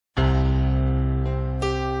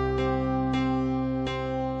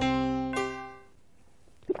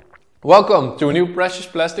Welcome to a new Precious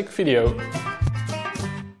Plastic video.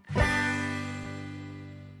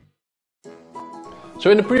 So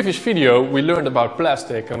in the previous video we learned about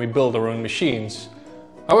plastic and we built our own machines.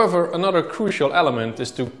 However, another crucial element is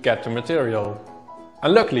to get the material.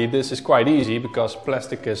 And luckily this is quite easy because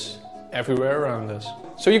plastic is everywhere around us.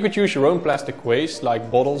 So you could use your own plastic waste like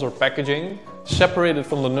bottles or packaging, separate it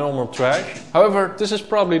from the normal trash. However, this is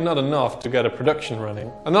probably not enough to get a production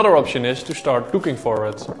running. Another option is to start looking for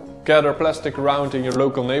it. Gather plastic around in your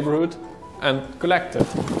local neighborhood and collect it.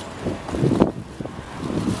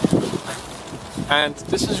 And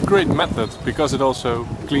this is a great method because it also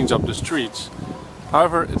cleans up the streets.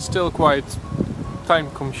 However, it's still quite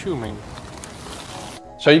time consuming.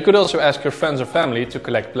 So you could also ask your friends or family to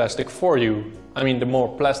collect plastic for you. I mean, the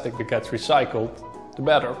more plastic that gets recycled, the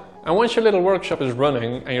better. And once your little workshop is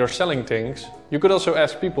running and you're selling things, you could also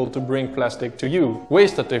ask people to bring plastic to you.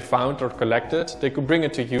 Waste that they found or collected, they could bring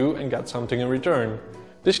it to you and get something in return.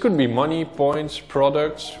 This could be money, points,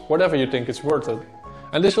 products, whatever you think is worth it.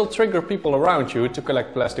 And this will trigger people around you to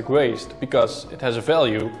collect plastic waste, because it has a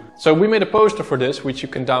value. So we made a poster for this, which you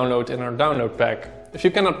can download in our download pack. If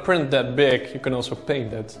you cannot print that big, you can also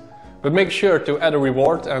paint it. But make sure to add a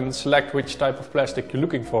reward and select which type of plastic you're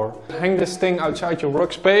looking for. Hang this thing outside your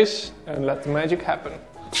workspace and let the magic happen.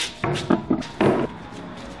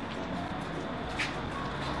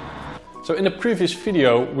 So in the previous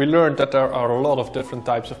video we learned that there are a lot of different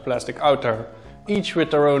types of plastic out there, each with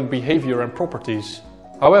their own behavior and properties.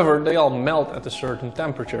 However, they all melt at a certain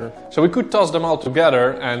temperature. So we could toss them all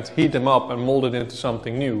together and heat them up and mold it into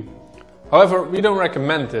something new. However, we don't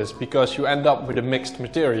recommend this because you end up with a mixed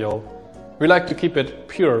material. We like to keep it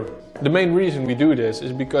pure. The main reason we do this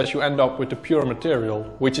is because you end up with a pure material,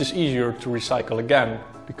 which is easier to recycle again,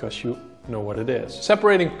 because you know what it is.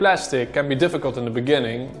 Separating plastic can be difficult in the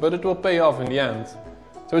beginning, but it will pay off in the end.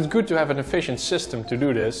 So it's good to have an efficient system to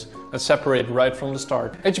do this and separate right from the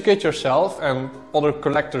start. Educate yourself and other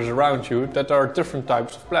collectors around you that there are different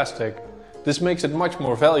types of plastic. This makes it much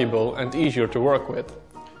more valuable and easier to work with.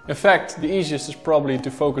 In fact, the easiest is probably to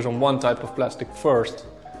focus on one type of plastic first.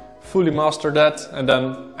 Fully master that and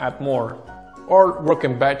then add more. Or work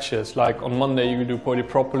in batches, like on Monday you do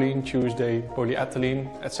polypropylene, Tuesday polyethylene,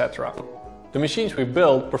 etc. The machines we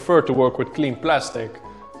build prefer to work with clean plastic,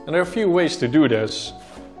 and there are a few ways to do this.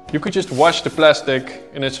 You could just wash the plastic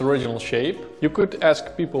in its original shape. You could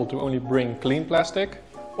ask people to only bring clean plastic,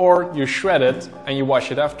 or you shred it and you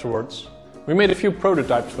wash it afterwards. We made a few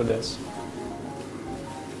prototypes for this.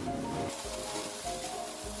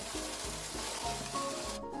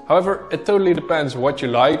 However, it totally depends what you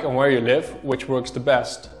like and where you live, which works the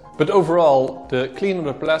best. But overall, the cleaner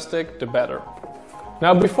the plastic, the better.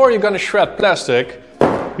 Now, before you're gonna shred plastic,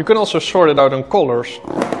 you can also sort it out in colors.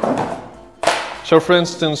 So for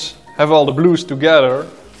instance, have all the blues together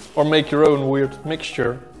or make your own weird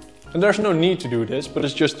mixture. And there's no need to do this, but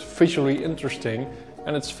it's just visually interesting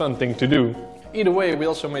and it's a fun thing to do. Either way, we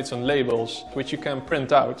also made some labels which you can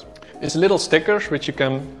print out. It's little stickers which you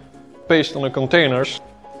can paste on the containers.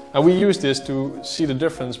 And we use this to see the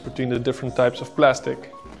difference between the different types of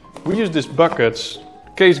plastic. We use these buckets.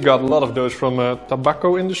 Case got a lot of those from the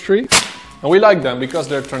tobacco industry. And we like them because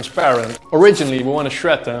they're transparent. Originally we want to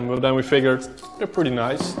shred them, but then we figured they're pretty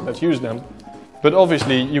nice, let's use them. But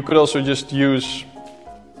obviously you could also just use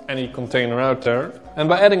any container out there. And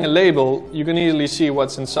by adding a label, you can easily see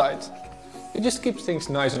what's inside. It just keeps things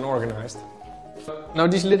nice and organized. Now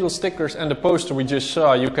these little stickers and the poster we just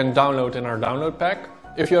saw you can download in our download pack.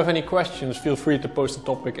 If you have any questions, feel free to post a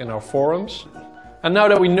topic in our forums. And now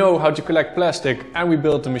that we know how to collect plastic and we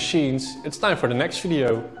build the machines, it's time for the next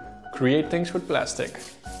video. Create things with plastic.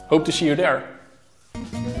 Hope to see you there.